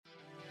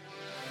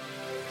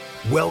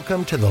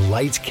Welcome to the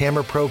Lights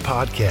Camera Pro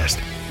podcast,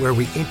 where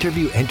we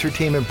interview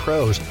entertainment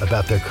pros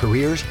about their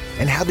careers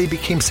and how they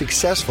became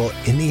successful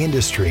in the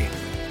industry.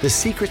 The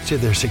secrets to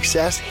their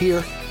success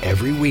here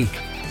every week.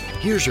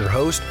 Here's your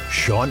host,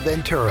 Sean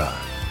Ventura.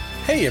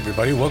 Hey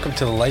everybody, welcome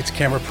to the Lights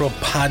Camera Pro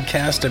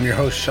podcast. I'm your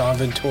host, Sean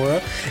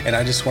Ventura, and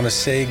I just want to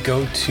say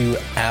go to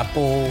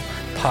Apple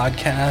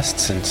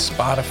Podcasts and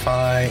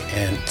Spotify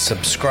and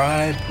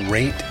subscribe,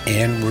 rate,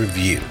 and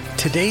review.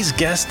 Today's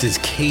guest is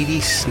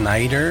Katie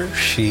Snyder.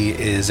 She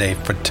is a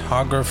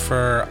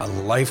photographer, a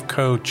life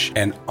coach,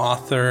 an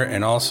author,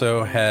 and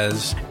also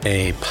has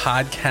a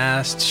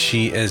podcast.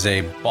 She is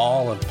a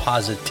ball of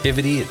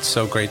positivity. It's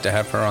so great to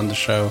have her on the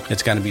show.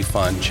 It's going to be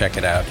fun. Check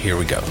it out. Here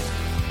we go.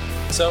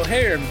 So,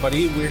 hey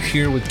everybody, we're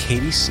here with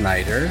Katie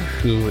Snyder,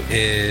 who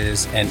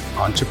is an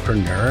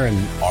entrepreneur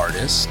and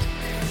artist.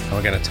 And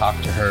we're going to talk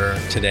to her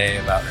today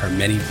about her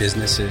many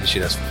businesses. She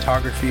does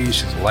photography,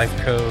 she's a life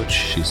coach,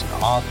 she's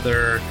an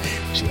author.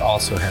 She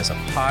also has a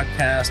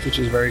podcast, which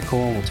is very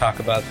cool. We'll talk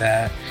about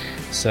that.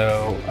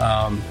 So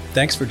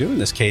thanks for doing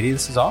this, Katie.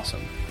 This is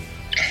awesome.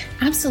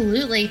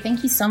 Absolutely.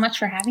 Thank you so much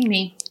for having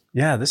me.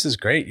 Yeah, this is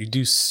great. You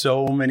do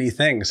so many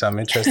things. I'm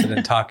interested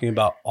in talking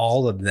about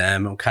all of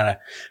them and kind of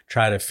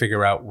try to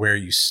figure out where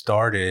you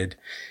started.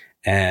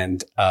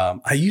 And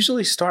I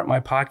usually start my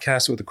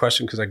podcast with a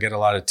question because I get a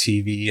lot of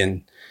TV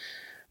and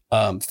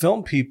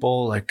film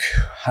people, like,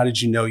 how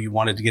did you know you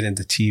wanted to get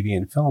into TV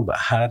and film? But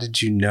how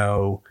did you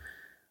know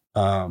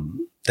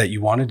that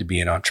you wanted to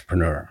be an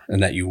entrepreneur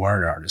and that you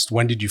were an artist?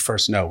 When did you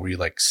first know? Were you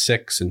like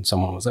 6 and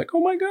someone was like, oh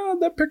my God,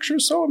 that picture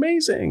is so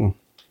amazing?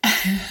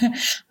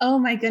 Oh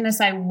my goodness,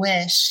 I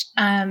wish.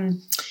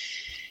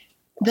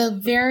 The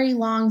very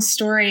long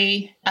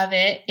story of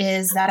it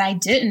is that I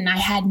didn't. I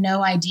had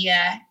no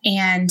idea.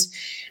 And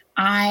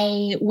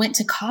I went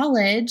to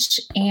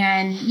college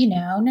and, you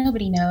know,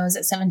 nobody knows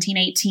at 17,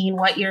 18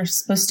 what you're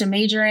supposed to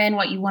major in,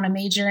 what you want to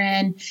major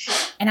in.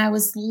 And I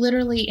was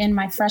literally in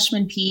my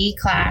freshman PE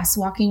class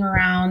walking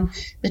around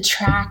the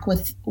track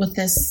with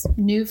this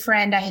new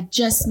friend I had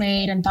just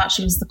made and thought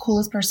she was the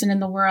coolest person in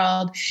the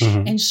world.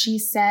 Mm-hmm. And she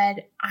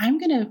said, I'm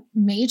going to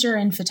major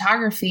in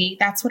photography.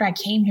 That's what I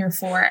came here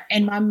for.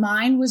 And my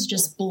mind was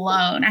just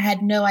blown. I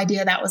had no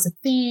idea that was a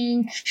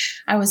thing.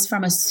 I was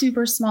from a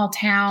super small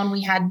town.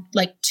 We had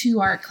like 2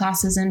 art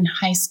classes in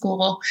high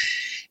school.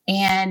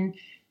 And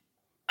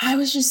I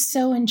was just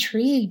so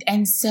intrigued.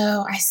 And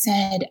so I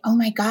said, oh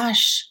my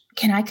gosh,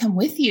 can I come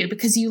with you?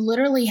 Because you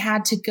literally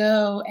had to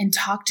go and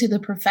talk to the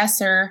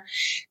professor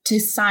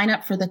to sign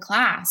up for the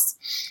class.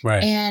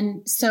 Right.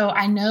 And so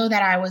I know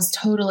that I was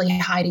totally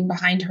hiding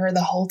behind her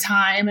the whole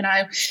time.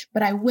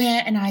 But I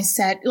went and I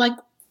said, like,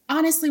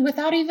 honestly,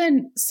 without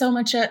even so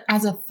much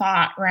as a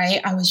thought,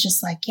 right? I was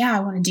just like, yeah, I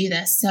want to do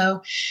this.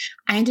 So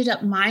I ended up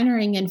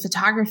minoring in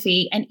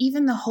photography. And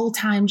even the whole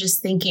time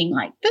just thinking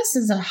like, this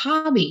is a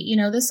hobby, you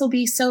know, this will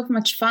be so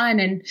much fun.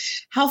 And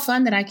how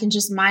fun that I can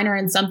just minor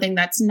in something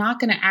that's not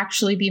going to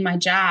actually be my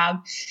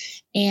job.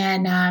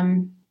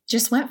 And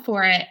just went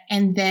for it.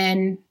 And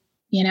then,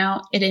 you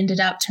know, it ended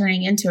up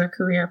turning into a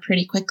career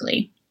pretty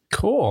quickly.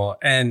 Cool.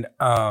 And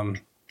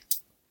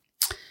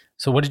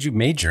so what did you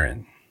major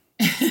in?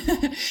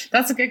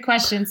 That's a good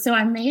question. So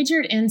I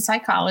majored in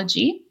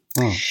psychology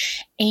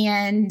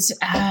and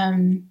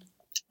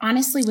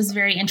honestly was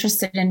very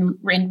interested in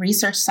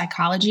research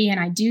psychology. And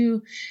I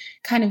do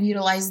kind of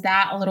utilize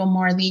that a little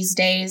more these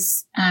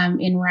days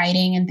in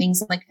writing and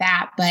things like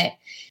that. But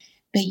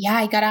yeah,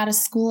 I got out of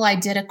school. I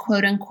did a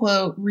quote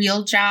unquote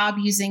real job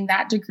using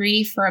that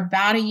degree for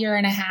about 1.5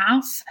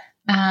 years.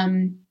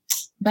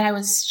 But I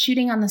was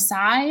shooting on the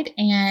side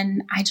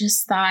and I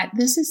just thought,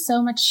 this is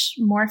so much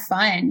more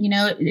fun. You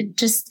know,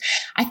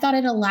 I thought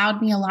it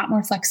allowed me a lot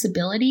more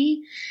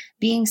flexibility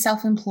being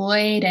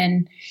self-employed.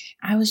 And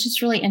I was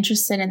just really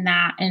interested in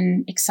that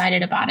and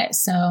excited about it.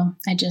 So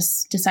I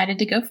just decided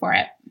to go for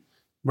it.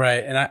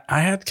 Right. And I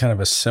had kind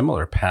of a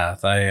similar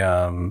path.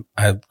 I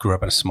grew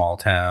up in a small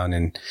town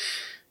and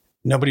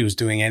nobody was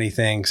doing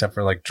anything except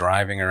for like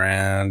driving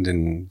around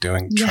and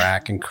doing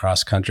track and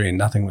cross country and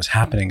nothing was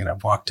happening. And I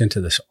walked into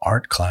this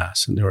art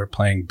class and they were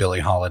playing Billie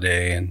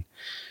Holiday and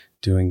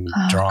doing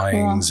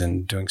drawings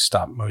and doing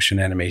stop motion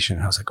animation.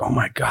 And I was like, oh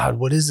my God,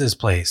 what is this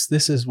place?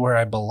 This is where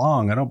I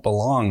belong. I don't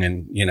belong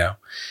in, you know,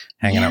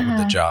 hanging out with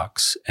the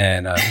jocks.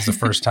 And it was the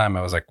first time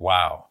I was like,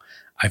 wow,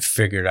 I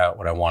figured out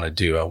what I want to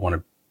do. I want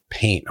to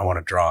paint. I want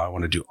to draw. I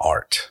want to do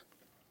art.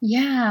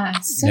 Yeah.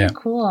 So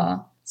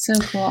cool. So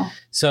cool.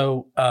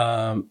 So,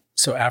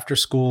 so after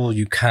school,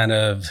 you kind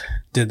of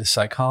did the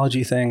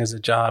psychology thing as a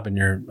job and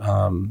you're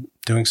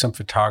doing some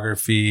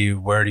photography.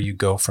 Where do you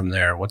go from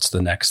there? What's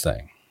the next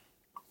thing?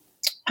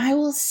 I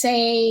will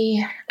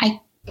say I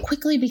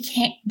quickly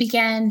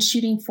began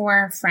shooting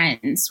for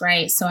friends,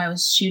 right? So I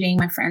was shooting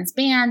my friends'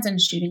 bands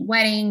and shooting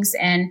weddings.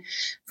 And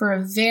for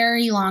a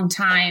very long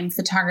time,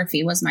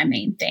 photography was my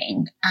main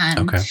thing.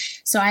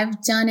 So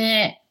I've done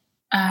it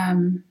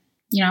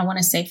I want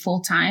to say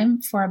full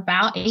time for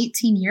about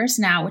 18 years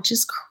now, which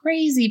is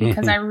crazy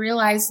because I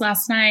realized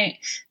last night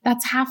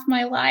that's half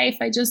my life.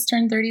 I just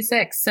turned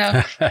 36.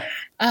 So,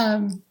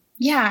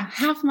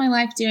 half my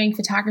life doing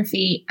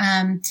photography.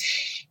 And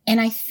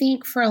I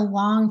think for a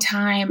long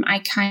time, I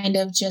kind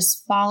of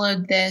just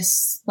followed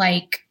this,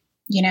 like,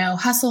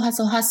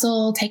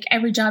 hustle, take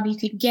every job you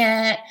could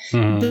get,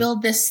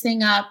 build this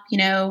thing up,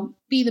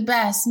 be the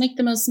best, make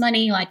the most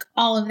money, like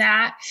all of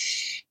that.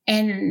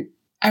 And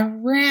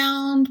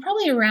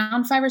probably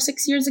around 5 or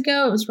 6 years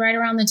ago, it was right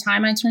around the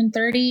time I turned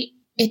 30.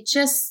 It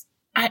just,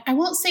 I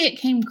won't say it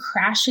came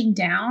crashing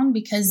down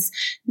because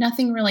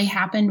nothing really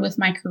happened with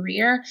my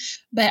career,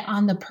 but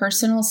on the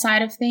personal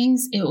side of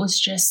things, it was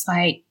just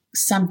like,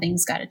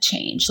 something's got to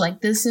change.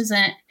 Like, this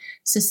isn't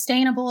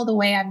sustainable the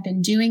way I've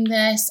been doing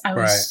this. I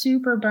was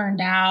super burned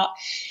out.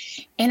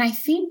 And I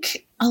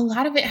think a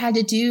lot of it had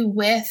to do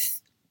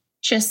with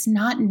just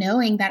not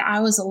knowing that I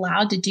was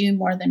allowed to do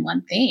more than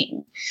one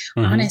thing.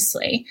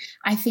 Honestly,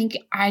 I think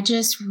I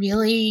just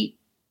really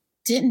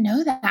didn't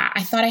know that.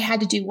 I thought I had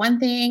to do one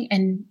thing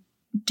and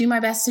do my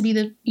best to be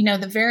the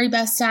very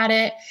best at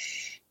it.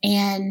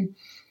 And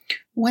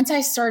once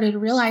I started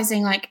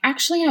realizing, like,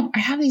 actually, I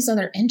have these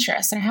other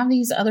interests and I have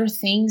these other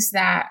things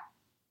that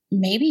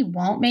maybe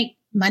won't make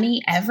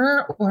money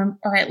ever,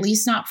 or at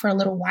least not for a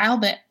little while,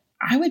 but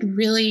I would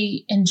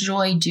really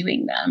enjoy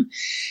doing them.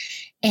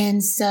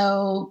 And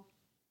so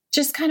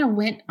just kind of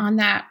went on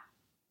that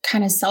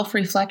kind of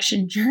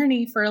self-reflection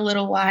journey for a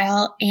little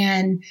while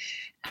and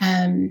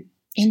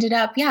ended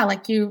up,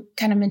 like you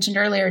kind of mentioned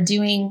earlier,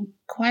 doing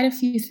quite a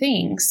few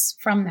things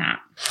from that.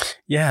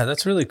 Yeah,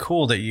 that's really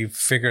cool that you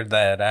figured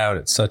that out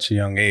at such a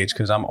young age,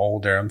 because I'm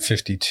older, I'm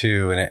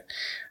 52, and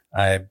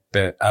I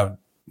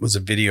was a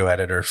video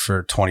editor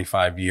for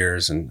 25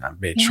 years and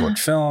I've made short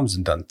films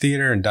and done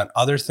theater and done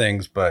other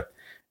things, but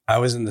I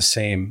was in the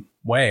same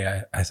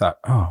way. I thought,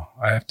 I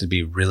have to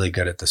be really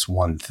good at this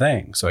one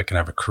thing so I can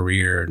have a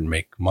career and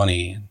make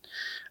money. And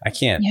I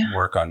can't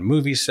work on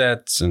movie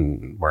sets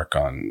and work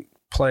on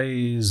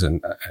plays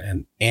and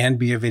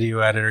be a video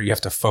editor. You have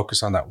to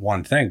focus on that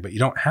one thing, but you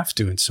don't have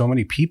to. And so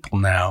many people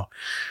now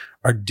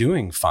are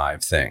doing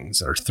 5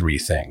 things or 3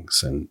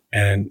 things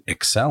and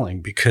excelling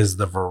because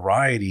the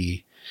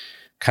variety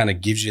kind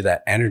of gives you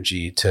that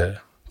energy to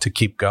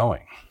keep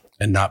going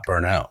and not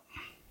burn out.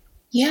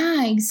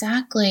 Yeah,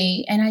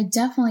 exactly. And I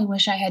definitely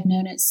wish I had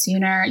known it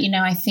sooner.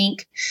 I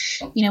think,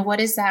 what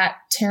is that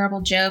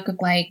terrible joke of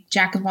like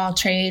jack of all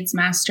trades,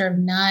 master of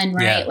none,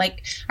 right? Yeah.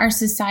 Like our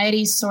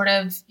society sort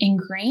of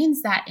ingrains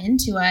that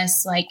into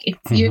us. Like if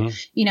you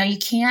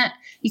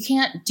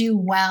can't do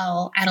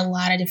well at a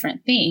lot of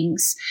different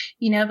things,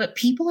 but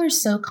people are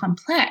so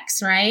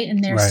complex, right?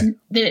 And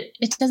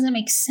it doesn't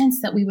make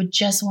sense that we would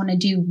just want to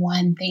do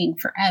one thing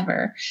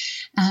forever.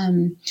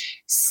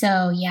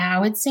 I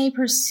would say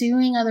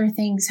pursuing other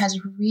things has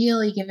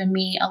really given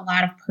me a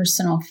lot of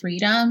personal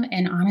freedom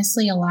and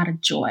honestly a lot of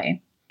joy.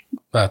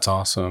 That's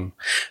awesome.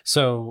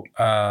 So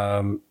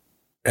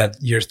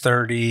you're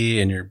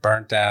 30 and you're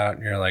burnt out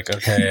and you're like,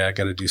 okay, I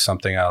got to do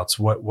something else.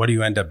 What do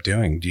you end up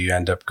doing? Do you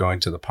end up going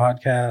to the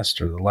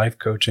podcast or the life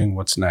coaching?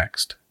 What's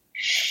next?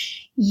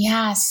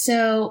 Yeah.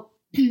 So,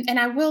 and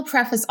I will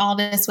preface all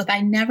this with,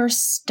 I never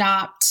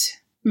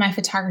stopped my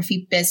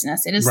photography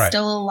business. It is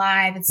still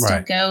alive. It's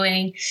still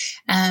going.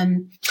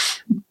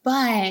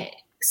 But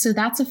so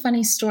that's a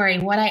funny story.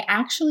 What I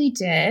actually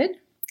did,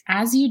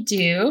 as you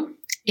do,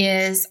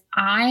 is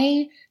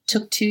I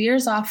took 2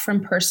 years off from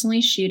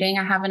personally shooting.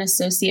 I have an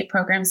associate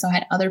program, so I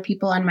had other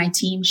people on my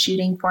team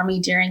shooting for me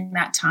during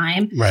that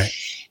time. Right.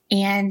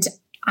 And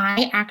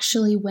I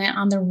actually went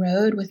on the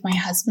road with my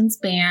husband's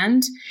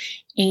band,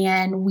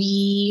 and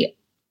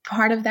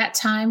part of that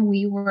time,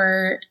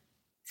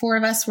 4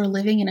 of us were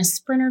living in a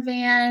Sprinter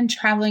van,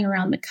 traveling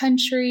around the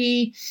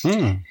country.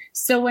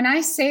 So when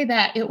I say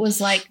that, it was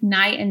like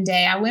night and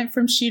day. I went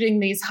from shooting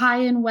these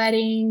high-end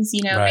weddings,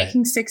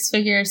 making 6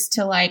 figures,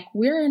 to like,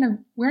 we're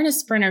in a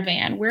Sprinter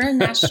van. We're in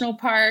national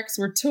parks.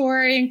 We're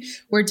touring.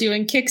 We're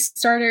doing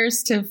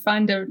Kickstarters to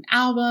fund an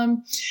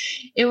album.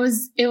 It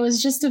was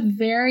just a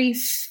very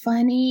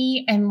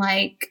funny and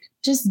like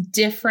just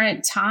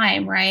different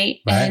time, right?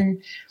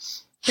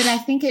 But I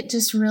think it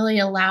just really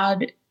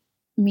allowed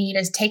me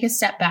to take a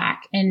step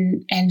back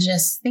and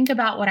just think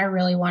about what I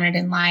really wanted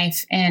in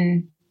life.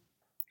 And,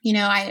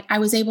 I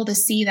was able to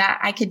see that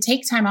I could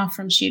take time off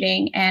from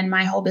shooting and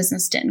my whole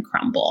business didn't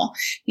crumble.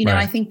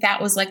 I think that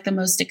was like the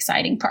most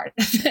exciting part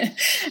of it.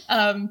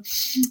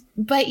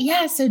 But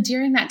yeah, so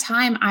during that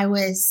time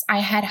I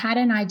had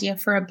an idea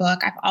for a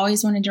book. I've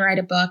always wanted to write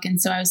a book.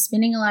 And so I was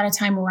spending a lot of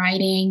time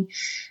writing.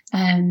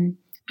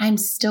 I'm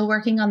still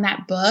working on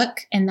that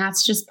book, and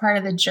that's just part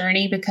of the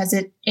journey because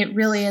it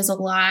really is a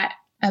lot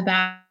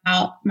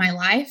about my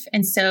life.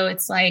 And so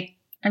it's like,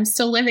 I'm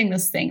still living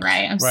this thing,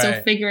 right? I'm still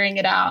figuring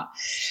it out.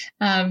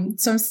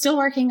 So I'm still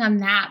working on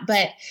that.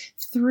 But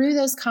through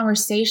those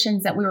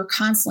conversations that we were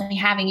constantly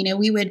having,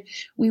 we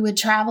would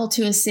travel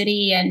to a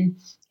city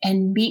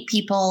and meet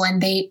people,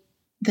 and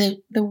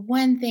the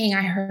one thing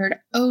I heard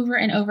over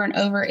and over and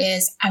over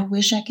is, I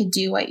wish I could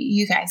do what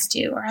you guys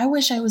do, or I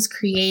wish I was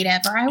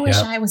creative, or I wish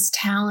I was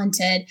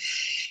talented.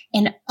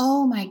 And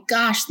oh my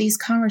gosh, these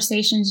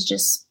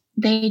conversations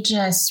they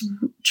just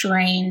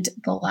drained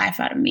the life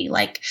out of me.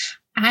 Like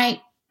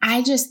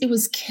it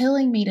was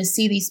killing me to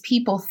see these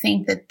people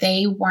think that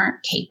they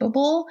weren't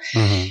capable.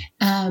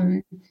 Mm-hmm.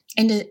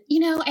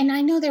 And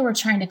I know they were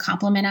trying to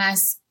compliment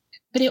us,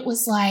 but it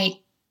was like,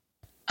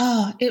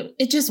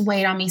 it just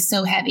weighed on me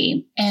so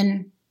heavy.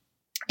 And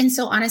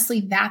so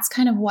honestly, that's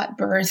kind of what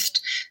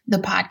birthed the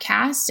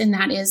podcast. And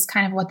that is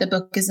kind of what the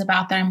book is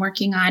about that I'm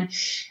working on.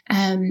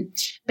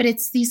 But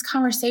it's these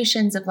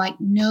conversations of like,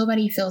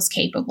 nobody feels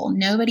capable.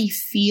 Nobody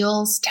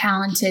feels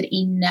talented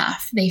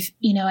enough.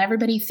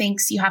 Everybody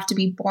thinks you have to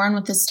be born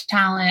with this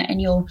talent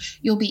and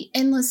you'll be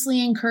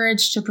endlessly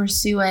encouraged to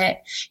pursue it,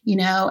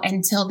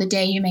 until the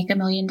day you make $1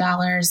 million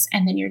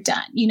and then you're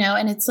done,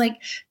 and it's like,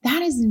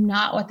 that is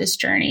not what this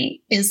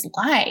journey is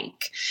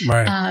like.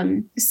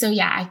 Right. So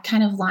yeah, I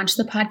kind of launched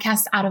the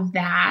podcast out of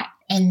that.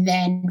 And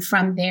then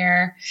from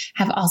there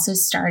have also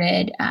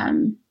started,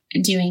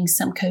 doing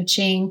some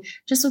coaching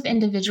just with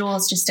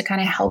individuals just to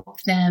kind of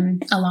help them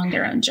along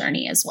their own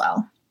journey as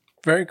well.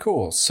 Very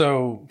cool.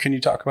 So can you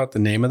talk about the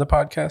name of the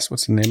podcast?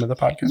 What's the name of the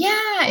podcast?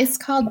 Yeah, it's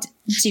called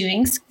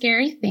Doing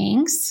Scary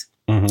Things.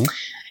 Mm-hmm.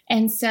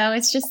 And so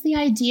it's just the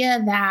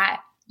idea that,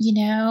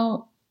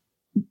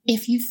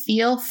 if you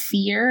feel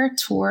fear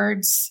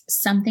towards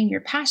something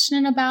you're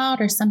passionate about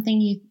or something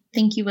you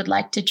think you would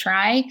like to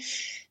try,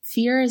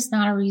 fear is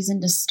not a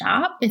reason to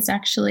stop. It's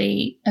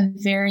actually a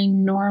very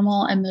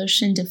normal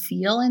emotion to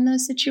feel in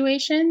those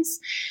situations.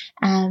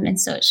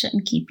 And so it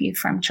shouldn't keep you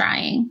from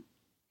trying.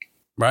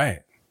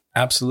 Right.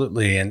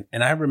 Absolutely. And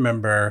I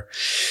remember,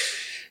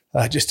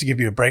 just to give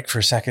you a break for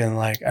a second,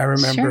 I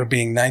remember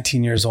being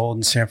 19 years old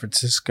in San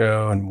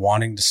Francisco and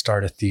wanting to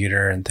start a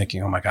theater and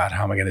thinking, oh my God,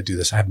 how am I going to do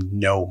this? I have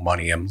no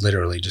money. I'm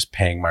literally just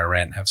paying my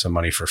rent and have some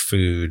money for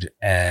food.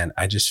 And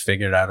I just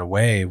figured out a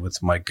way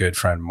with my good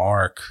friend,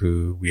 Mark,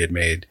 who we had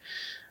made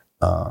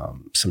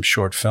some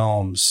short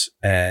films,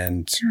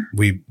 and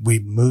we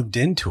moved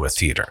into a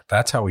theater.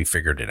 That's how we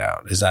figured it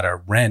out, is that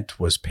our rent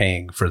was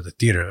paying for the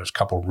theater. There was a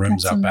couple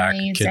rooms out back,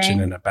 a kitchen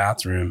and a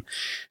bathroom,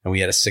 and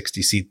we had a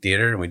 60-seat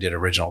theater, and we did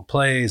original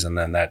plays, and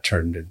then that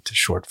turned into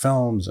short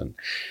films and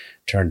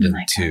turned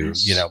into,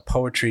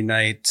 poetry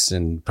nights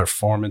and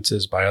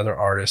performances by other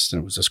artists.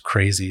 And it was this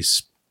crazy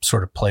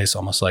sort of place,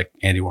 almost like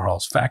Andy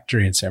Warhol's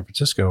factory in San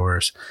Francisco, where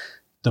it's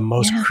the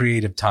most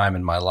creative time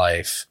in my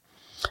life.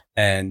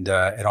 And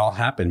it all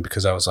happened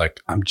because I was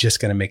like, I'm just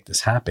going to make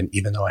this happen,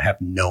 even though I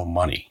have no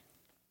money.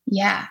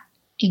 Yeah,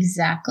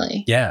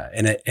 exactly. Yeah.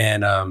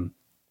 And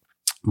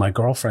my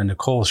girlfriend,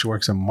 Nicole, she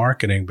works in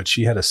marketing, but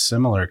she had a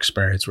similar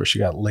experience where she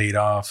got laid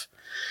off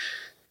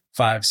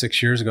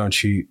 5-6 years ago, and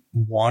she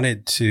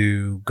wanted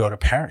to go to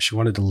Paris. She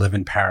wanted to live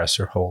in Paris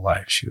her whole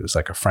life. She was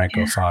like a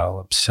Francophile,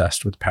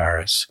 obsessed with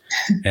Paris.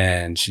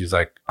 And she's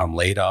like, I'm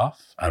laid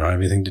off. I don't have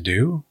anything to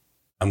do.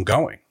 I'm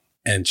going.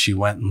 And she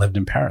went and lived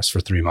in Paris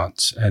for 3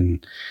 months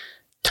and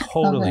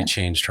totally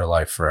changed her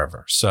life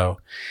forever.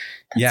 So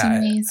That's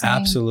amazing. I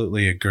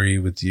absolutely agree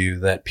with you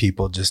that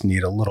people just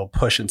need a little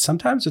push. And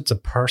sometimes it's a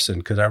person,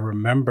 because I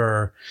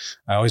remember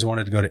I always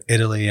wanted to go to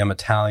Italy. I'm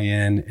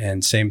Italian,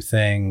 and same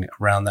thing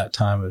around that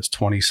time. I was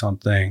 20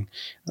 something.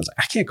 I was like,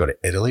 I can't go to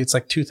Italy. It's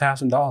like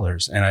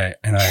 $2,000.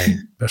 And I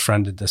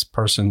befriended this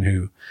person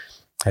who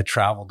had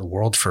traveled the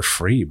world for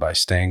free by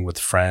staying with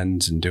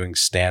friends and doing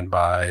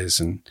standbys,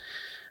 and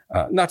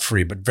not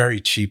free, but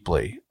very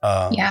cheaply.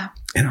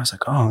 And I was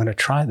like, oh, I'm going to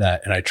try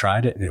that. And I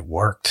tried it and it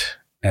worked.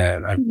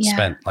 And I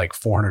spent like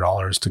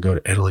 $400 to go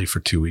to Italy for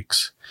 2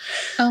 weeks.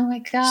 Oh my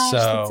gosh, so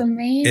that's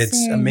amazing.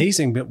 It's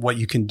amazing what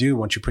you can do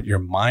once you put your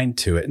mind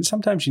to it. And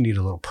sometimes you need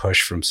a little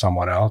push from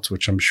someone else,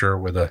 which I'm sure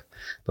where the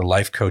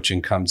life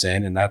coaching comes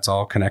in. And that's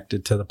all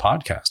connected to the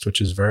podcast, which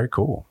is very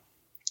cool.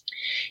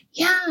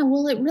 Yeah,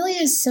 well, it really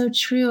is so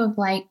true of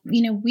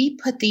we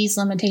put these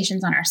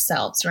limitations on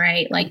ourselves,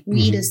 right? Like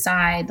we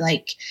decide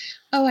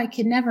oh, I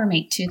could never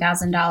make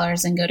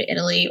 $2,000 and go to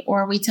Italy,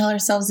 or we tell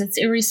ourselves it's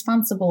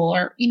irresponsible,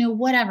 or,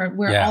 whatever.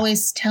 We're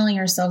always telling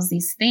ourselves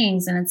these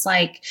things. And it's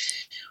like,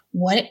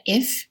 what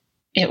if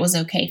it was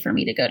okay for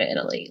me to go to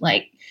Italy?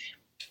 Like,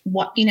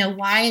 what,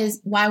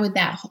 why would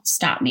that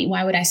stop me?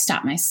 Why would I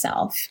stop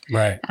myself?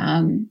 Right.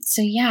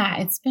 So yeah,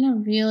 it's been a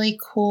really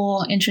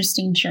cool,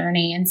 interesting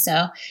journey. And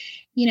so,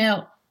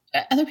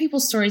 other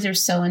people's stories are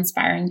so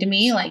inspiring to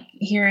me, like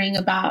hearing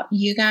about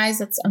you guys.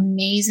 That's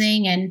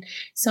amazing. And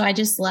so I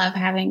just love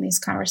having these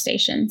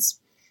conversations.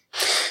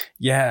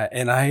 Yeah.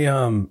 And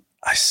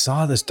I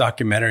saw this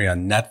documentary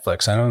on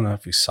Netflix. I don't know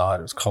if you saw it.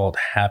 It was called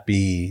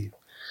Happy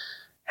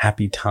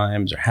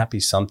Times or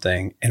Happy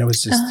something. And it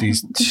was just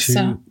these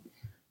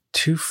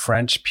two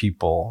French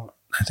people.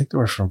 I think they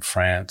were from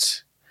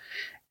France.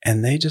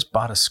 And they just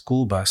bought a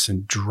school bus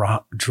and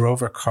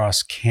drove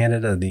across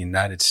Canada, the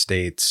United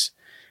States.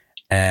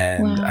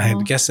 And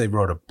I guess they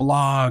wrote a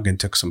blog and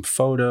took some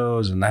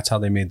photos, and that's how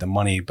they made the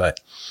money. But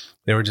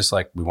they were just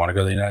like, we want to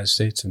go to the United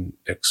States and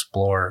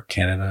explore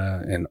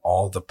Canada and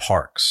all the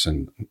parks.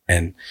 And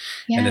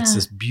it's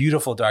this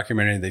beautiful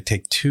documentary. They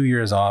take 2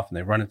 years off and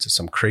they run into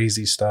some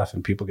crazy stuff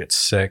and people get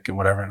sick and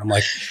whatever. And I'm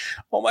like,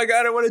 oh my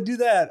God, I want to do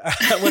that.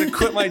 I want to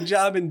quit my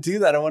job and do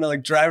that. I want to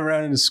like drive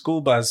around in a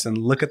school bus and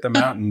look at the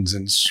mountains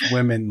and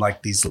swim in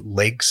like these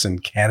lakes in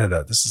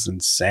Canada. This is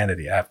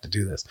insanity. I have to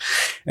do this.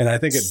 And I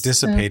think it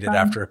dissipated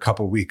after a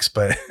couple of weeks,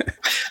 but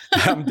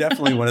I'm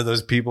definitely one of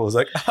those people who's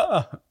like,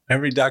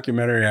 every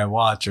documentary I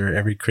watch or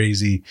every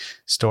crazy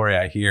story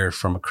I hear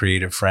from a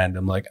creative friend,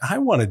 I'm like, I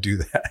want to do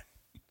that.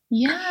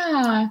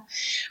 Yeah.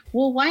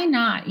 Well, why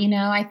not?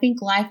 I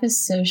think life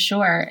is so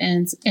short,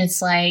 and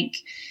it's like,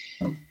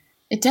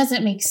 it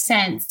doesn't make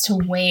sense to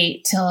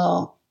wait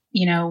till,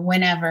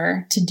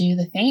 whenever to do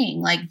the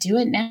thing. Like, do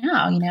it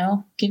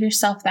now, give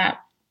yourself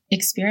that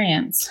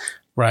experience.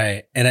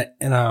 Right.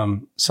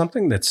 And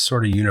something that's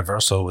sort of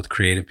universal with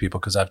creative people,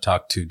 because I've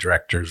talked to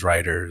directors,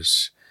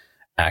 writers,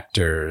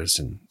 actors,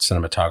 and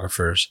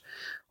cinematographers,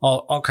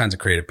 all kinds of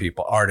creative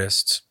people,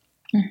 artists,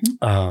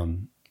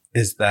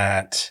 is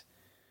that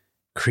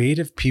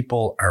creative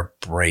people are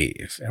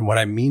brave. And what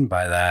I mean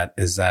by that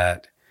is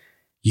that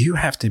you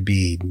have to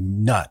be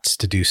nuts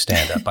to do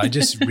stand-up. I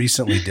just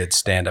recently did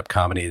stand-up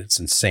comedy. It's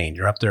insane.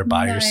 You're up there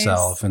by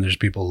yourself and there's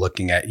people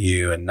looking at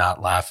you and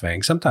not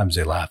laughing. Sometimes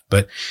they laugh,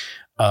 but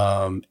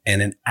and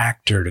an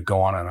actor to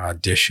go on an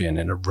audition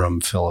in a room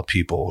full of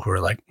people who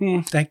are like,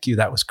 thank you,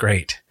 that was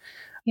great.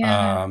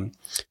 Yeah.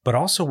 But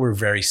also we're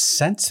very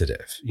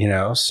sensitive,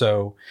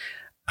 so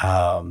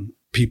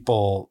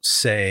people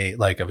say,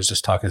 like, I was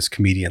just talking to this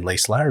comedian,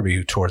 Lace Larrabee,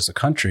 who tours the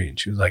country, and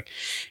she was like,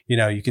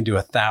 you can do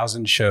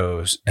 1,000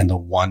 shows and the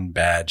one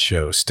bad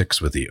show sticks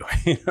with you.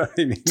 You know what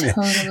I mean?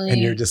 Totally.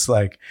 And you're just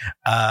like,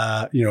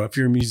 if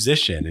you're a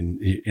musician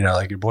and,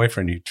 like your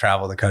boyfriend, you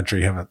travel the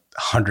country, you have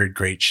 100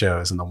 great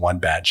shows and the one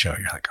bad show,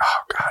 you're like,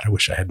 oh God, I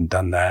wish I hadn't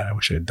done that. I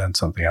wish I had done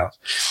something else.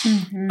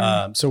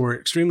 So we're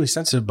extremely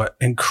sensitive, but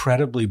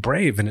incredibly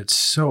brave. And it's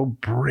so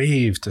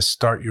brave to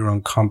start your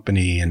own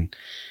company and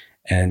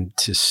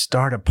to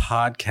start a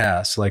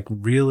podcast. Like,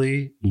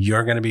 really,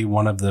 you're going to be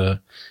one of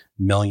the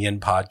million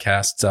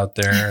podcasts out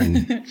there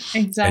and,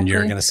 exactly. And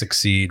you're going to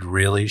succeed.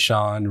 Really,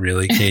 Sean?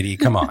 Really, Katie?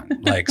 Come on.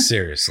 Like,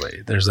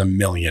 seriously, there's a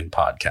million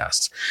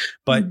podcasts,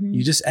 but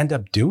you just end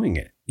up doing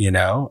it,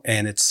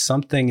 and it's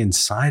something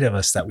inside of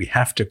us that we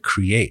have to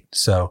create.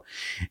 So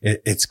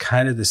it's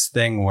kind of this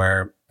thing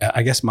where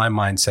I guess my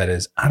mindset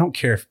is, I don't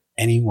care if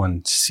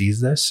anyone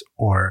sees this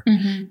or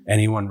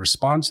anyone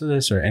responds to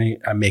this or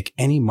I make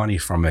any money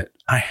from it.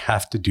 I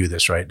have to do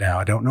this right now.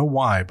 I don't know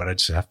why, but I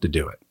just have to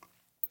do it.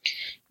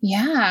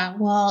 Yeah.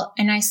 Well,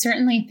 and I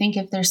certainly think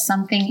if there's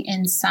something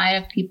inside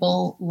of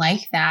people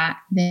like that,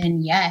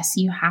 then yes,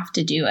 you have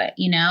to do it,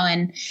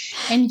 and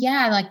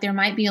yeah, like there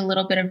might be a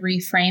little bit of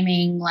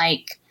reframing,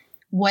 like,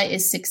 what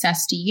is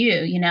success to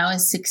you?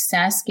 Is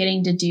success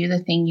getting to do the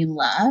thing you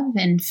love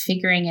and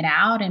figuring it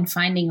out and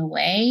finding a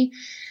way?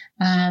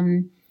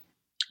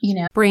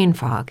 Brain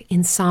fog,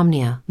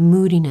 insomnia,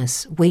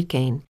 moodiness, weight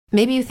gain.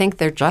 Maybe you think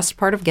they're just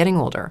part of getting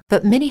older,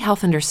 but MIDI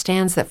Health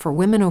understands that for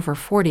women over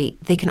 40,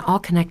 they can all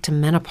connect to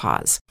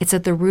menopause. It's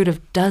at the root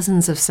of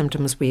dozens of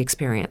symptoms we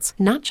experience,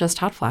 not just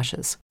hot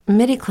flashes.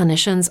 MIDI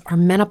clinicians are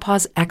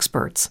menopause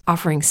experts,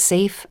 offering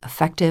safe,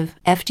 effective,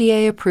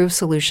 FDA-approved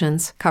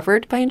solutions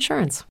covered by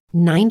insurance.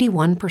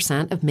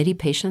 91% of MIDI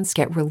patients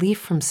get relief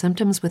from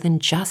symptoms within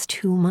just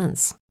 2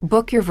 months.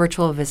 Book your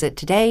virtual visit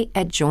today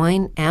at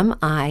joinmidi.com.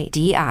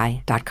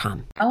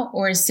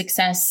 Or is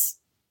success,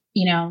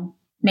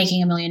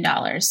 making $1 million,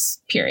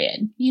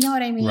 period. You know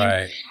what I mean?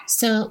 Right.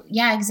 So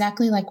yeah,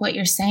 exactly like what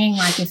you're saying.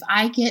 Like, if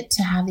I get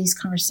to have these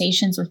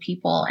conversations with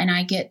people and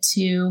I get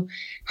to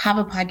have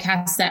a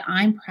podcast that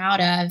I'm proud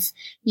of,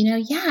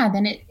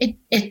 then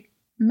it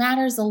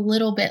matters a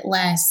little bit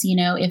less,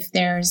 if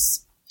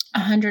there's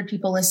 100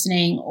 people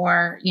listening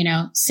or,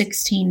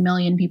 16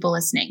 million people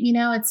listening,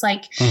 it's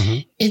like,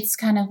 it's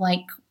kind of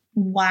like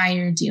why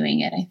you're doing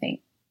it, I think.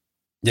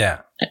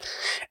 Yeah.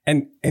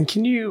 And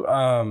can you,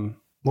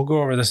 we'll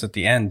go over this at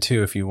the end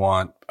too, if you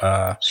want.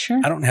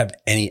 Sure. I don't have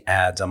any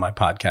ads on my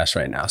podcast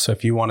right now. So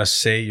if you want to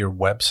say your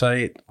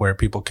website where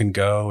people can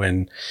go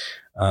and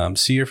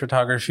see your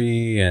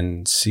photography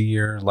and see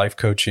your life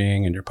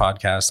coaching and your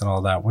podcast and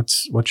all that,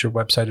 what's your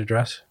website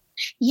address?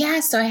 Yeah,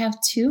 so I have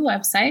 2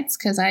 websites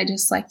because I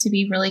just like to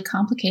be really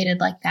complicated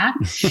like that.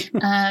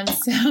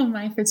 So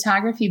my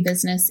photography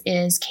business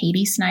is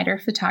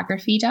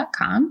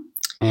katiesnyderphotography.com.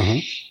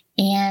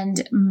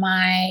 And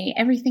my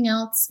everything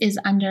else is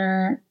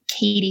under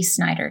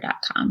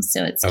katiesnyder.com.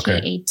 So it's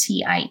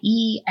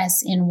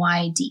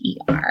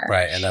KATIESNYDER.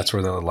 Right. And that's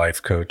where the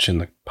life coach and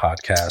the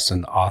podcast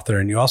and the author,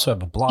 and you also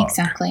have a blog.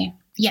 Exactly.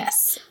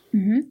 Yes.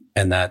 And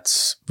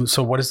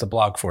so what is the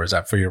blog for? Is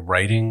that for your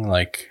writing?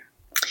 Like,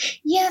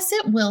 yes,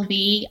 it will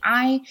be.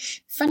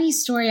 Funny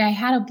story. I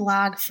had a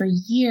blog for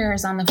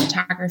years on the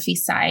photography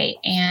site,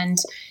 and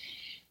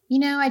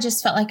I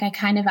just felt like I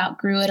kind of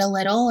outgrew it a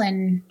little.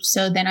 And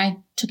so then I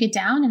took it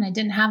down, and I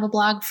didn't have a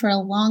blog for a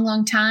long,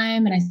 long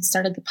time. And I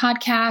started the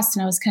podcast,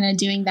 and I was kind of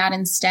doing that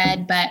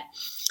instead. But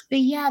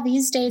yeah,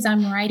 these days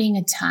I'm writing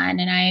a ton,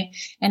 and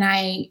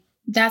I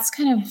that's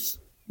kind of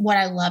what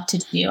I love to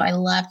do. I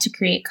love to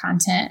create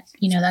content,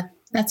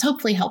 that's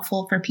hopefully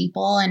helpful for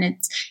people. And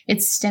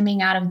it's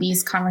stemming out of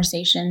these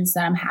conversations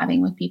that I'm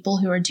having with people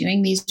who are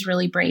doing these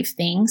really brave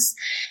things.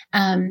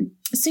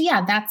 So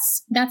yeah,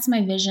 that's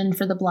my vision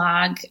for the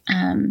blog,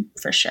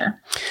 for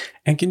sure.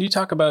 And can you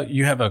talk about,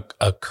 you have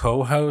a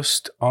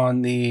co-host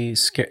on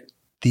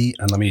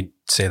let me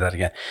say that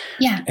again.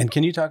 Yeah. And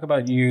can you talk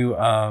about, you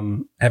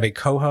have a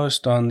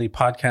co-host on the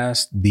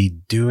podcast, the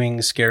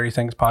Doing Scary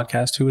Things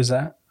podcast? Who is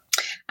that?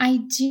 I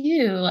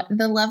do.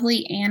 The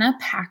lovely Anna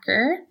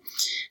Packer.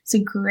 It's a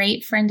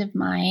great friend of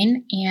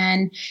mine,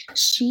 and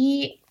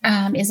she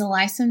is a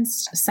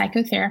licensed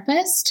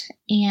psychotherapist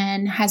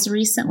and has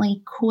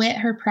recently quit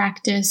her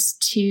practice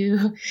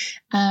to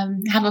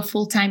have a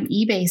full-time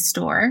eBay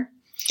store.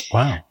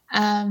 Wow.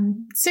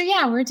 So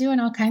yeah, we're doing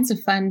all kinds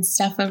of fun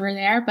stuff over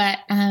there, but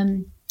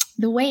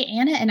the way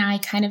Anna and I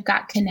kind of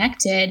got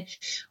connected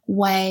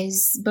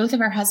was both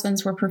of our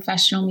husbands were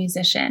professional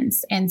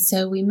musicians. And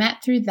so we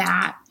met through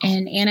that.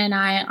 And Anna and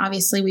I,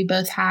 obviously, we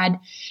both had,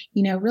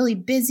 really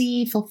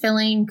busy,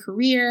 fulfilling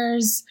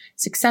careers,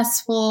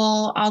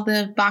 successful, all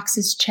the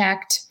boxes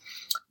checked.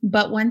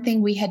 But one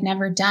thing we had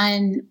never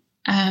done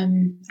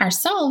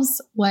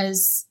ourselves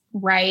was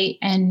write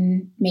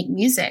and make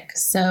music.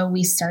 So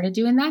we started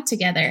doing that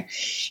together.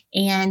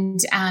 And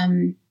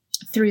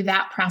through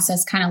that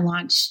process kind of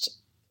launched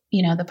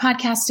the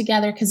podcast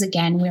together. Cause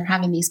again, we're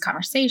having these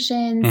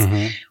conversations.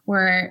 Mm-hmm.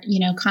 We're,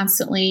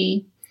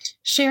 constantly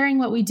sharing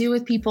what we do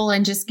with people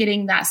and just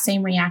getting that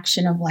same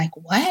reaction of like,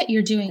 what,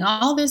 you're doing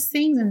all those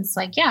things? And it's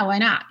like, yeah, why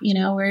not?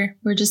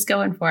 We're just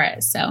going for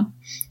it. So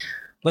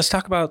let's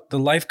talk about the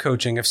life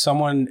coaching. If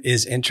someone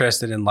is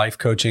interested in life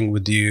coaching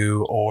with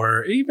you,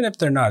 or even if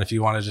they're not, if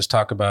you want to just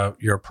talk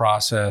about your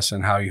process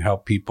and how you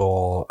help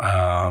people,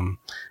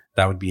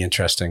 that would be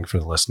interesting for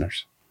the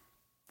listeners.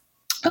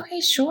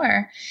 Okay,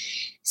 sure.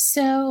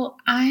 So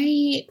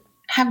I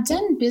have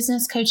done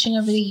business coaching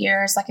over the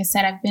years. Like I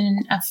said, I've been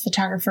a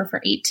photographer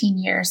for 18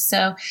 years.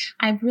 So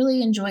I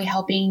really enjoy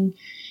helping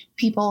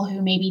people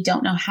who maybe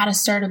don't know how to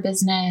start a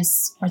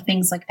business or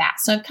things like that.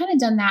 So I've kind of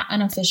done that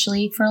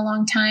unofficially for a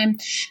long time.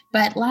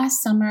 But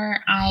last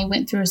summer, I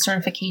went through a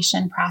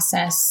certification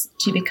process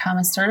to become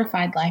a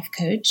certified life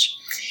coach.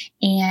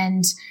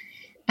 And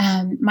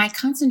my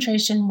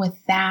concentration with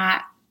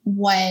that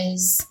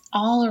was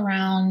all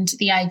around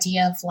the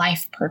idea of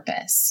life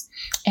purpose.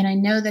 And I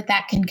know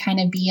that can kind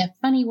of be a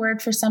funny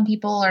word for some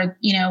people, or,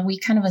 we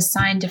kind of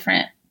assign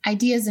different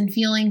ideas and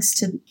feelings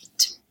to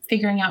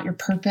figuring out your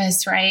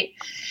purpose, right?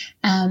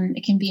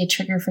 It can be a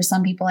trigger for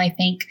some people, I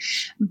think.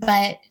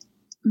 But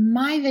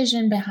my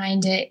vision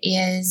behind it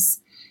is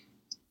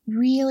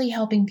really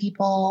helping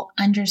people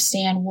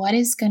understand what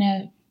is going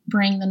to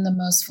bring them the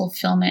most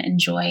fulfillment and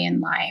joy in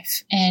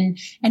life, and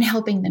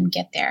helping them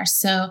get there.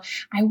 So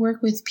I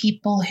work with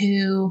people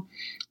who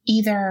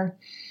either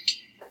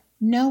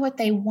know what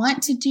they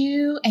want to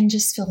do and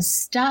just feel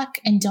stuck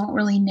and don't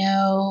really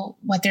know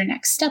what their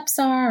next steps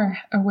are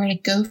or where to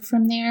go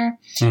from there.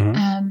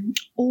 Mm-hmm.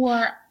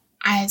 Or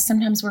I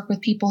sometimes work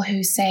with people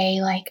who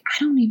say like,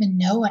 I don't even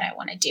know what I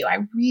want to do.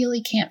 I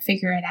really can't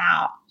figure it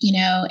out,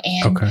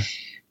 and, okay.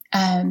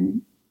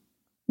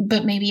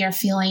 But maybe are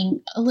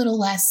feeling a little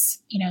less,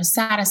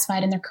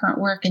 satisfied in their current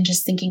work and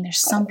just thinking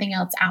there's something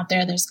else out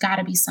there. There's got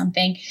to be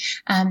something.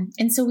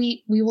 And so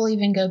we will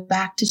even go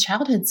back to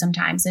childhood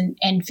sometimes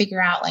and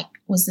figure out like,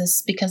 was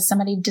this because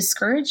somebody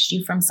discouraged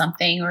you from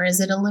something, or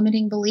is it a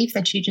limiting belief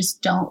that you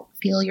just don't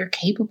feel you're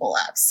capable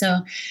of?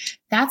 So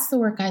that's the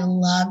work I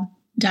love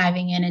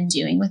diving in and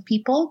doing with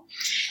people.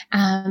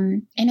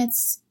 And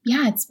it's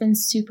been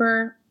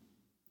super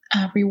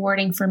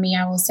rewarding for me,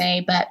 I will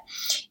say, but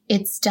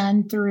it's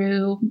done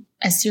through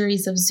a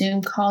series of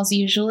Zoom calls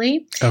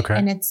usually. Okay.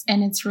 And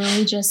it's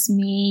really just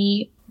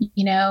me,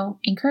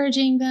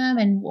 encouraging them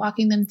and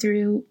walking them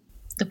through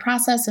the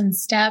process and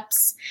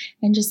steps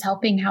and just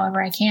helping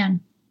however I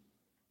can.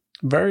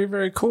 Very,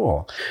 very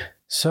cool.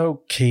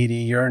 So, Katie,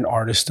 you're an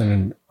artist and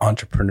an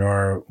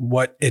entrepreneur.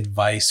 What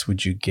advice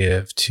would you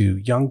give to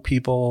young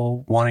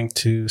people wanting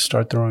to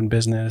start their own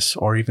business,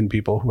 or even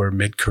people who are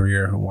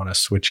mid-career who want to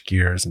switch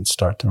gears and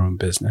start their own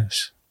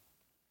business?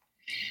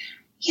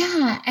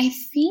 Yeah, I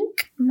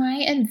think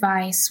my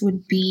advice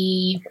would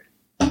be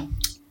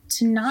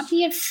to not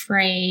be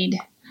afraid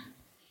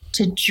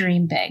to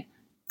dream big.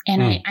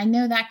 And I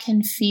know that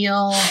can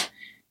feel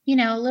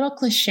a little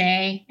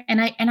cliche,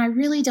 and I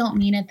really don't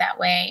mean it that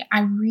way.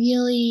 I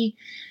really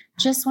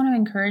just want to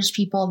encourage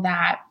people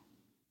that,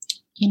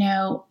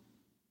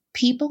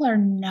 people are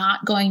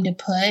not going to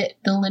put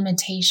the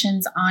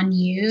limitations on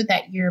you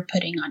that you're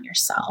putting on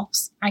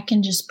yourselves. I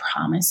can just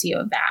promise you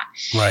of that.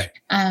 Right.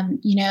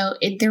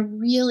 There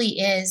really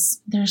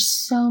is, there's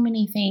so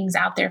many things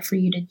out there for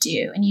you to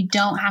do, and you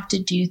don't have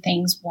to do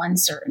things one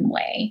certain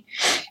way.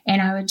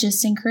 And I would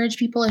just encourage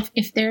people,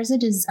 if there's a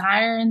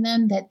desire in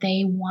them that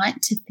they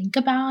want to think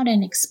about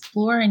and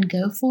explore and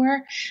go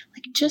for,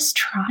 like, just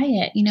try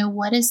it.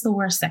 What is the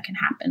worst that can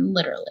happen?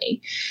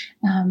 Literally.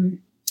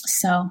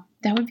 So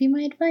that would be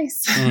my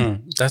advice.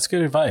 That's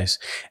good advice.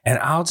 And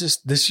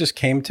this just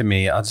came to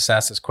me. I'll just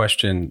ask this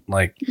question,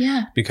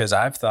 because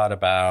I've thought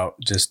about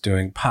just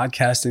doing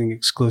podcasting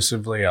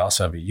exclusively. I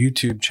also have a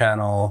YouTube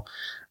channel.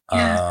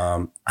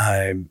 Yeah.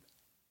 I'm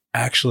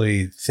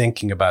actually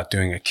thinking about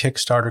doing a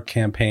Kickstarter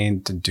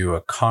campaign to do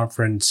a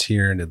conference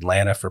here in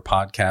Atlanta for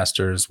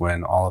podcasters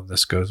when all of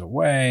this goes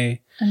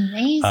away.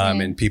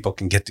 Amazing. And people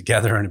can get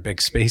together in a big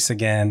space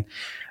again.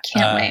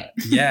 Can't wait.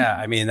 Yeah.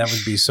 I mean, that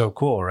would be so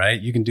cool, right?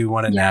 You can do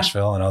one in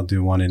Nashville and I'll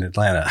do one in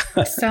Atlanta.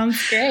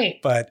 Sounds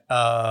great. But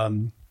I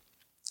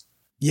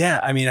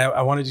mean,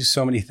 I want to do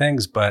so many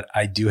things, but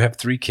I do have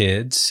 3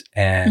 kids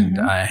and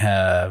I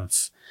have,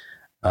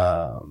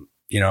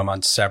 I'm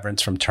on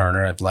severance from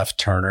Turner. I've left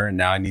Turner and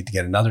now I need to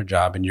get another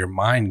job. And your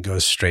mind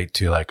goes straight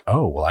to like,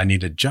 oh, well, I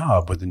need a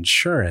job with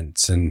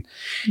insurance. And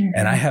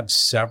I have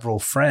several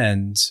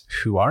friends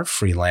who are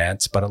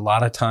freelance, but a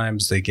lot of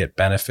times they get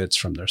benefits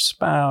from their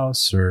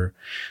spouse or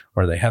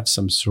they have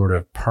some sort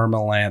of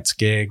permalance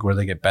gig where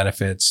they get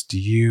benefits. Do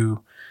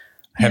you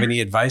have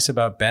any advice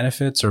about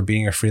benefits or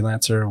being a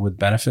freelancer with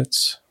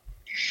benefits?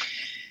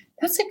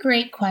 That's a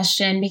great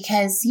question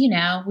because,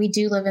 we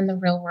do live in the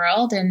real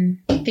world and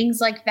things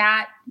like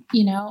that,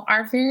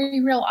 are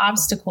very real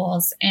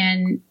obstacles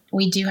and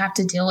we do have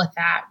to deal with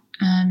that.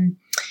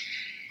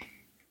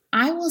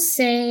 I will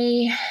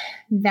say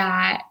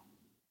that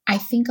I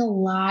think a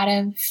lot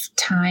of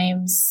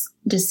times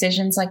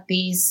decisions like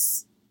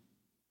these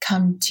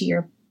come to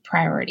your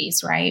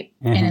priorities, right?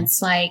 And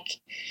it's like,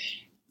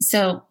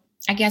 so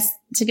I guess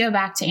to go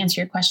back to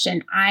answer your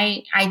question,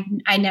 I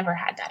never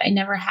had that. I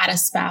never had a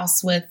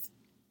spouse with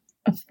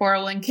a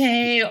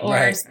 401k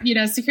or,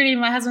 security.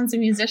 My husband's a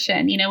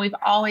musician. We've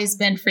always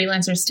been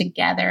freelancers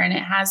together and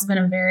it has been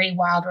a very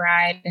wild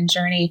ride and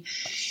journey.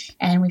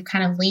 And we've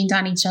kind of leaned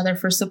on each other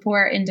for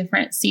support in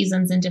different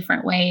seasons in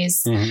different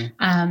ways.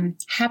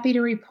 Happy to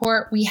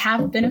report we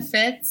have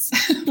benefits.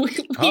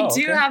 we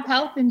do have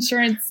health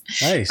insurance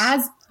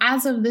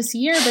as of this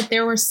year, but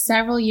there were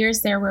several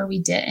years there where we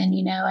didn't,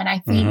 and I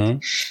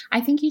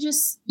think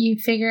you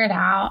figure it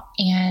out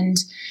and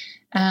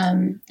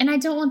I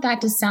don't want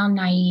that to sound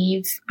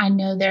naive. I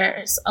know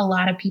there's a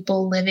lot of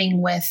people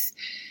living with,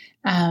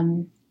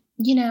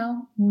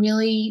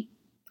 really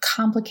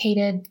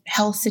complicated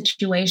health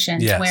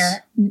situations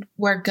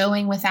where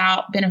going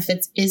without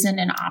benefits isn't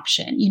an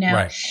option,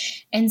 Right.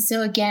 And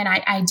so again,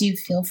 I do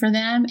feel for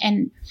them.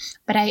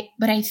 But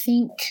I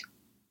think,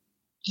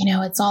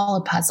 it's all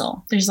a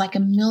puzzle. There's like a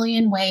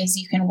million ways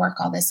you can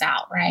work all this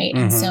out. Right.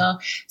 And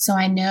so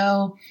I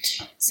know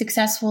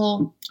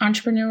successful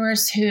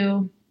entrepreneurs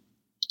who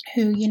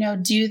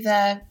do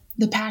the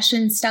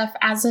passion stuff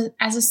as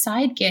a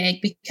side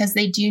gig because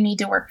they do need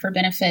to work for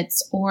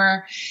benefits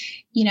or,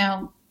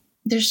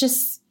 there's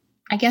just,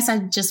 I guess I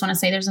just want to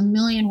say there's a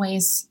million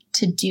ways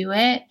to do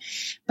it,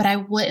 but I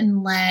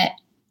wouldn't let,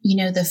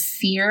 the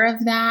fear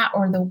of that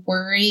or the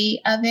worry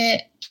of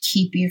it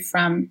keep you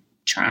from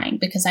trying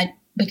because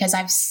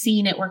I've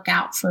seen it work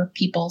out for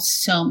people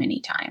so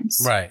many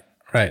times. Right.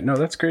 Right. No,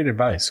 that's great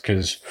advice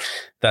because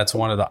that's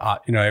one of the,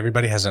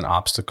 everybody has an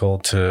obstacle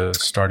to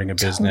starting a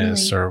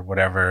business or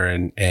whatever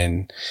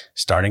and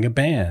starting a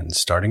band,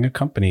 starting a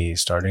company,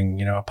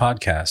 starting, a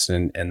podcast.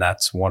 And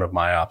that's one of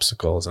my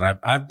obstacles. And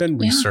I've been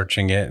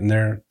researching it and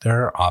there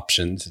are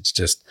options. It's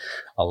just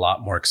a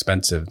lot more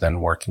expensive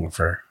than working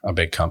for a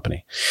big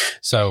company.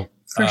 So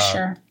for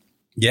sure.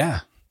 Yeah.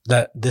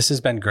 This has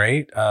been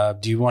great.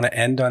 Do you want to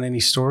end on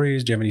any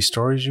stories? Do you have any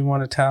stories you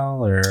want to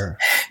tell or?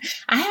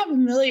 I have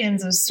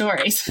millions of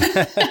stories.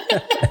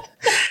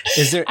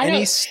 Is there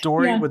any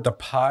story with the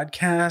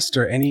podcast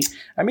or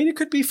it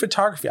could be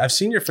photography. I've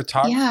seen your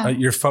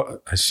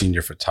I've seen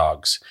your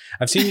photogs.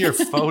 I've seen your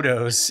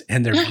photos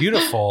and they're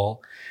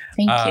beautiful.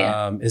 Thank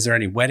you. Is there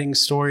any wedding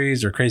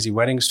stories or crazy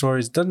wedding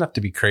stories? It doesn't have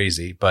to be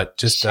crazy, but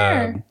just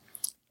a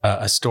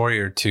story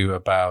or two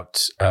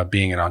about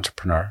being an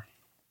entrepreneur.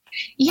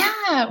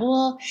 Yeah,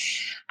 well,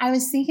 I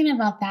was thinking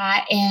about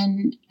that.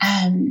 And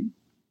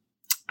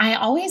I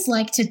always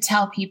like to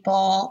tell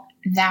people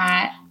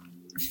that,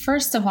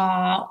 first of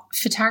all,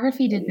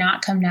 photography did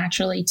not come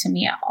naturally to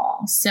me at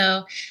all.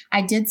 So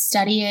I did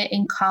study it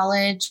in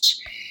college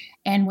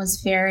and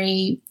was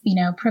very,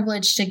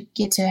 privileged to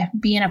get to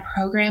be in a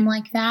program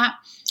like that.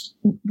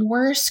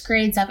 Worst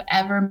grades I've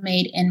ever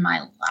made in my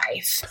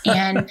life.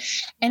 And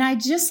I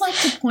just like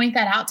to point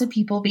that out to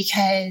people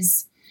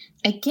because,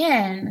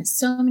 again,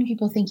 so many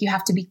people think you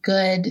have to be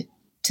good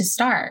to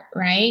start,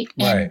 right?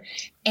 Right.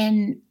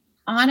 And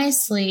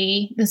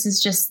honestly, this is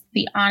just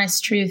the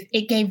honest truth.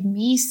 It gave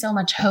me so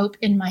much hope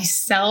in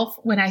myself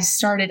when I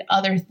started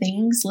other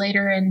things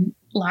later in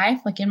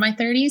life, like in my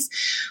 30s,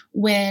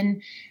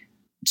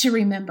 to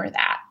remember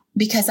that,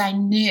 because I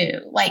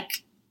knew,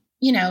 like,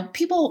 you know,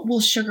 people will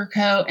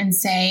sugarcoat and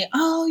say,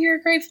 oh, you're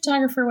a great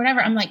photographer,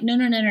 whatever. I'm like, no.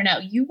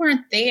 You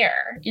weren't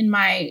there in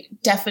my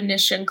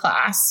definition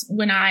class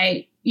when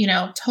I, you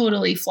know,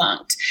 totally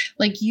flunked.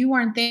 Like, you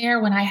weren't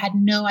there when I had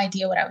no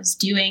idea what I was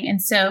doing.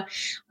 And so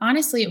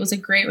honestly, it was a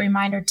great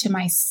reminder to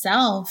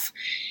myself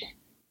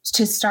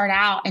to start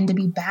out and to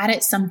be bad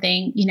at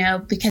something, you know,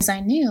 because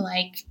I knew,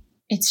 like,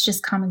 it's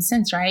just common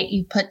sense, right?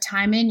 You put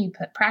time in, you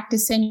put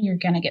practice in, you're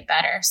going to get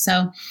better.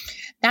 So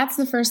that's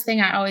the first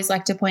thing I always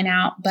like to point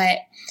out. But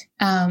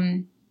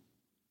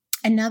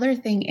another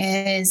thing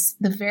is,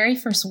 the very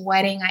first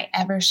wedding I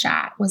ever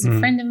shot was a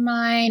friend of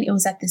mine. It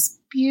was at this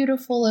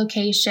beautiful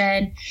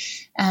location.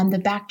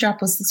 The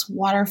backdrop was this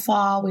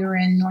waterfall. We were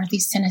in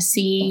Northeast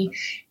Tennessee,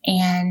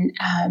 and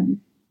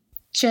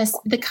just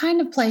the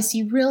kind of place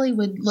you really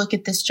would look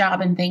at this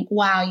job and think,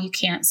 wow, you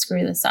can't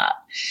screw this up.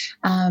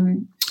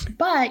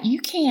 But you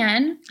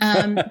can,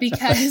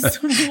 because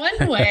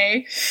one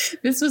way,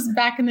 this was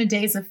back in the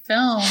days of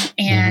film,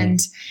 and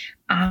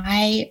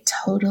I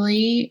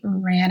totally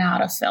ran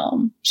out of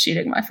film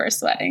shooting my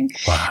first wedding.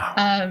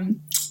 Wow.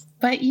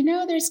 But, you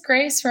know, there's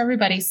grace for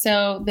everybody.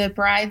 So the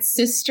bride's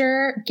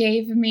sister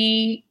gave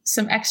me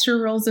some extra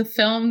rolls of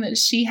film that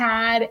she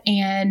had,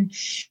 and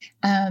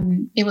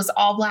it was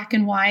all black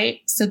and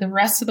white. So the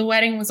rest of the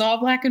wedding was all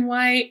black and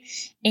white.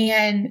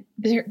 And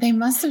they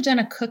must have done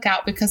a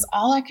cookout, because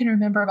all I can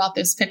remember about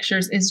those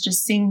pictures is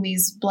just seeing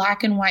these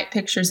black and white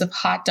pictures of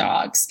hot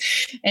dogs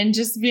and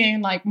just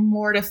being like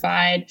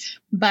mortified.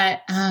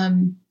 But,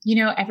 you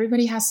know,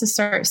 everybody has to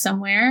start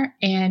somewhere,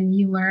 and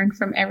you learn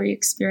from every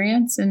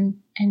experience, and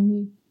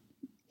you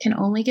can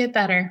only get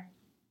better.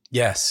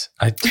 Yes,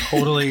 I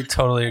totally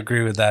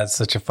agree with that. It's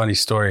such a funny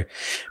story,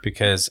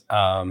 because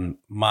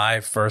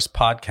my first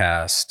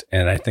podcast,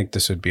 and I think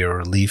this would be a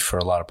relief for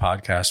a lot of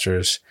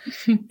podcasters,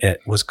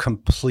 it was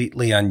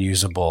completely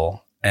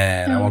unusable.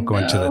 And I won't go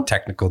into the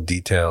technical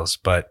details,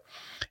 but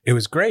it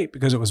was great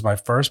because it was my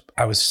first.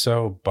 I was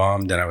so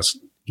bummed, and I was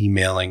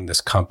emailing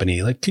this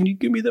company like, can you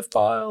give me the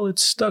file?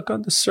 It's stuck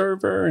on the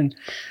server. And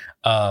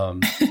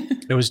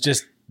it was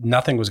just,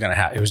 nothing was going to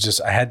happen. It was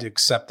just, I had to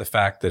accept the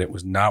fact that it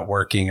was not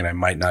working, and I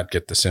might not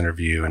get this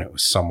interview. And it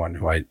was someone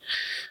who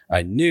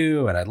I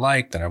knew and I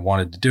liked, and I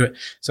wanted to do it.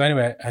 So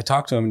anyway, I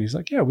talked to him, and he's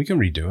like, yeah, we can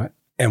redo it.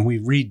 And we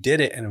redid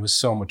it, and it was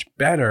so much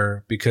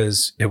better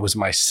because it was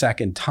my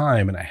second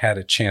time, and I had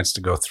a chance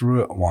to go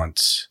through it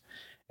once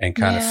and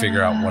kind of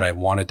figure out what I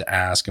wanted to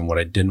ask and what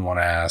I didn't want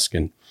to ask.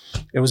 And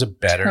it was a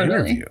better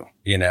interview,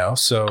 you know?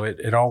 So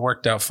it all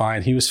worked out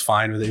fine. He was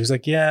fine with it. He was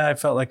like, yeah, I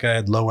felt like I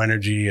had low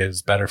energy. It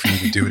was better for me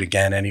to do it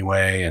again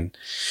anyway. And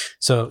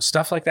so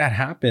stuff like that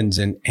happens,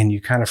 and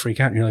you kind of freak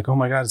out, and you're like, oh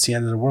my God, it's the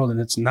end of the world.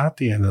 And it's not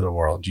the end of the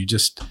world. You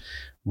just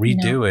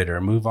redo it, or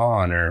move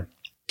on, or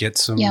get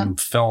some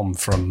film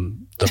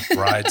from the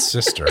bride's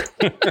sister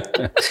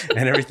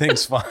and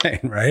everything's fine,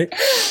 right?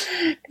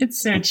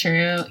 It's so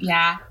true.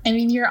 Yeah. I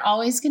mean, you're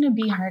always going to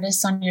be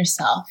hardest on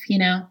yourself, you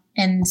know?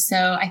 And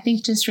so I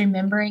think just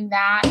remembering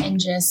that, and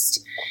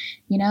just,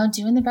 you know,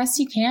 doing the best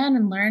you can,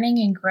 and learning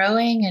and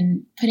growing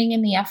and putting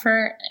in the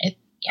effort,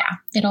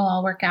 it'll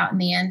all work out in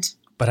the end.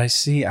 But I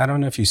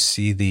don't know if you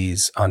see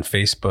these on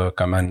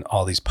Facebook. I'm in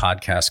all these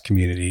podcast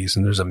communities,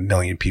 and there's a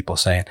million people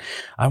saying,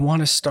 I want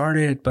to start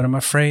it, but I'm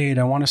afraid.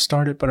 I want to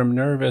start it, but I'm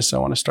nervous. I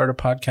want to start a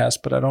podcast,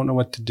 but I don't know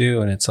what to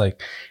do. And it's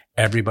like,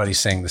 everybody's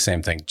saying the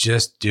same thing.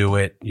 Just do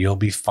it. You'll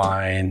be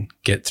fine.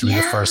 Get through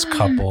the first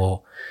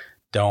couple.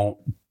 Don't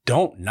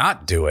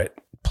not do it.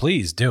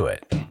 Please do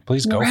it.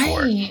 Please go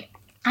for it.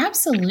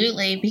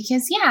 Absolutely.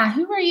 Because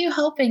who are you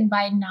helping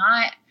by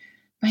not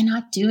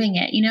doing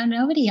it? You know,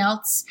 nobody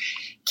else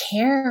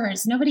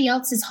cares. Nobody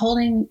else is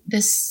holding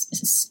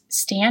this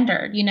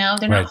standard. You know,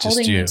 they're not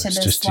holding you to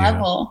this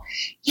level.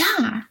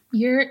 Yeah.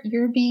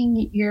 You're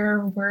being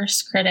your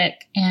worst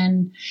critic.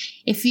 And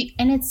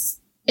it's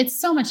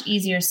so much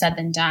easier said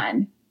than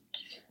done.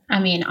 I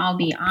mean, I'll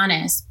be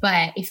honest,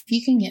 but if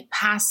you can get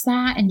past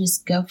that and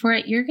just go for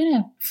it, you're going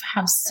to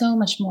have so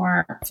much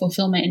more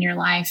fulfillment in your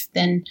life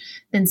than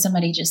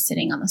somebody just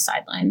sitting on the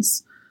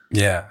sidelines.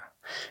 Yeah.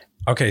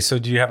 Okay. So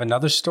do you have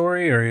another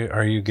story, or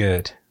are you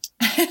good?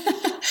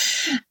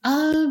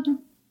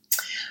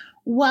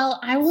 Well,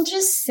 I will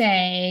just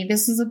say,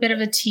 this is a bit of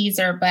a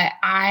teaser, but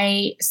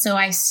I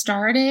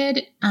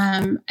started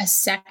a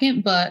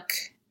second book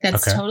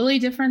that's totally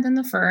different than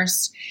the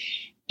first,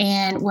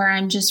 and where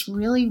I'm just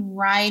really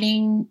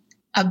writing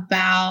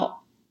about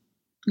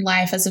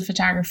life as a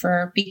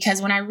photographer.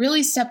 Because when I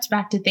really stepped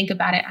back to think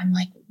about it, I'm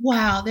like,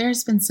 wow,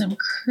 there's been some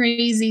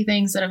crazy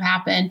things that have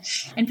happened.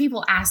 And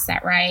people ask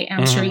that, right?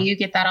 And I'm sure you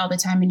get that all the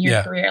time in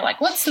your career.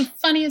 Like, what's the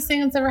funniest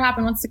thing that's ever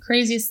happened? What's the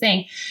craziest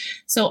thing?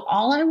 So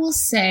all I will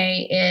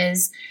say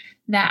is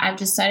that I've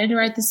decided to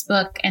write this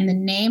book, and the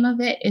name of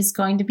it is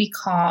going to be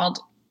called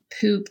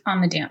Poop on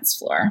the Dance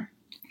Floor.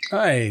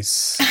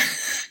 Nice.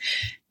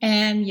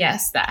 And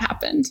yes, that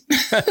happened.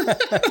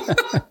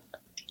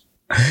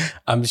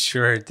 I'm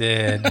sure it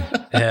did.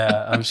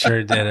 Yeah, I'm sure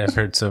it did. I've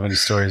heard so many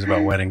stories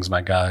about weddings.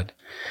 My God.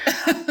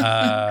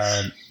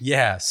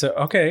 Yeah. So,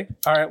 okay.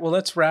 All right. Well,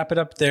 let's wrap it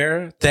up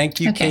there. Thank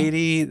you,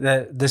 Katie.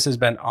 This has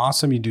been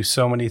awesome. You do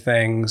so many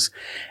things.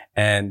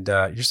 And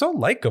you're so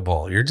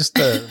likable. You're just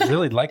a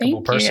really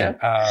likable person.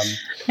 I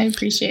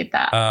appreciate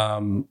that.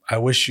 I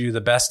wish you the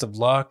best of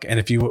luck.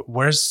 And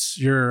where's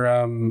your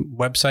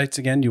websites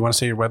again? Do you want to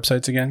say your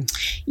websites again?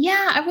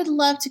 Yeah, I would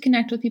love to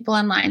connect with people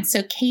online.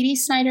 So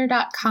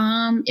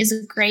katiesnyder.com is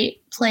a great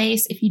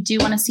place. If you do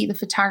want to see the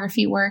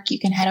photography work, you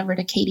can head over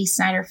to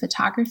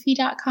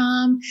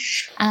katiesnyderphotography.com.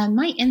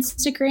 My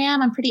Instagram,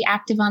 I'm pretty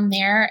active on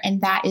there,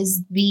 and that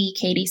is the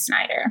Katie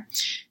Snyder.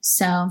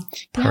 So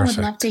I would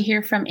love to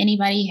hear from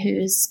anybody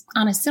who's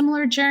on a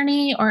similar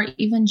journey or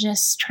even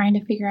just trying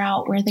to figure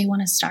out where they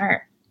want to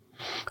start.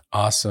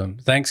 Awesome.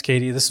 Thanks,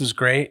 Katie. This was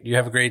great. You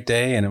have a great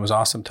day, and it was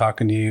awesome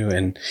talking to you.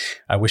 And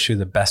I wish you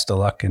the best of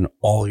luck in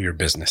all your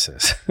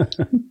businesses.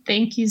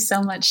 Thank you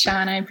so much,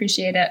 Sean. I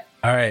appreciate it.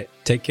 All right.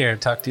 Take care.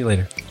 Talk to you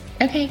later.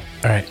 Okay.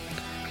 All right.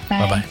 Bye.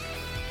 Bye-bye.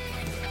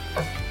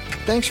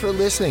 Thanks for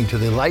listening to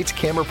the Lights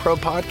Camera Pro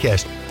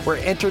podcast, where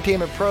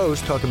entertainment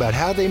pros talk about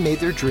how they made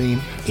their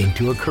dream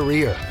into a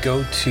career.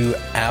 Go to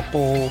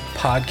Apple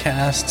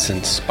Podcasts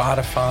and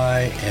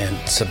Spotify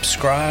and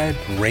subscribe,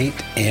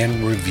 rate,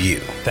 and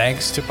review.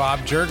 Thanks to Bob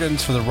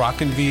Juergens for the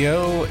Rockin'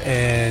 VO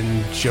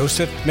and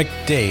Joseph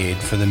McDade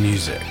for the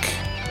music.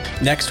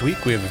 Next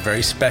week, we have a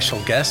very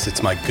special guest.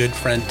 It's my good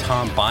friend,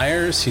 Tom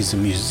Byers. He's a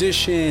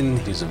musician.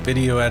 He's a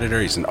video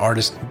editor. He's an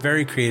artist.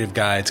 Very creative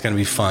guy. It's going to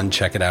be fun.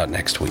 Check it out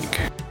next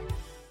week.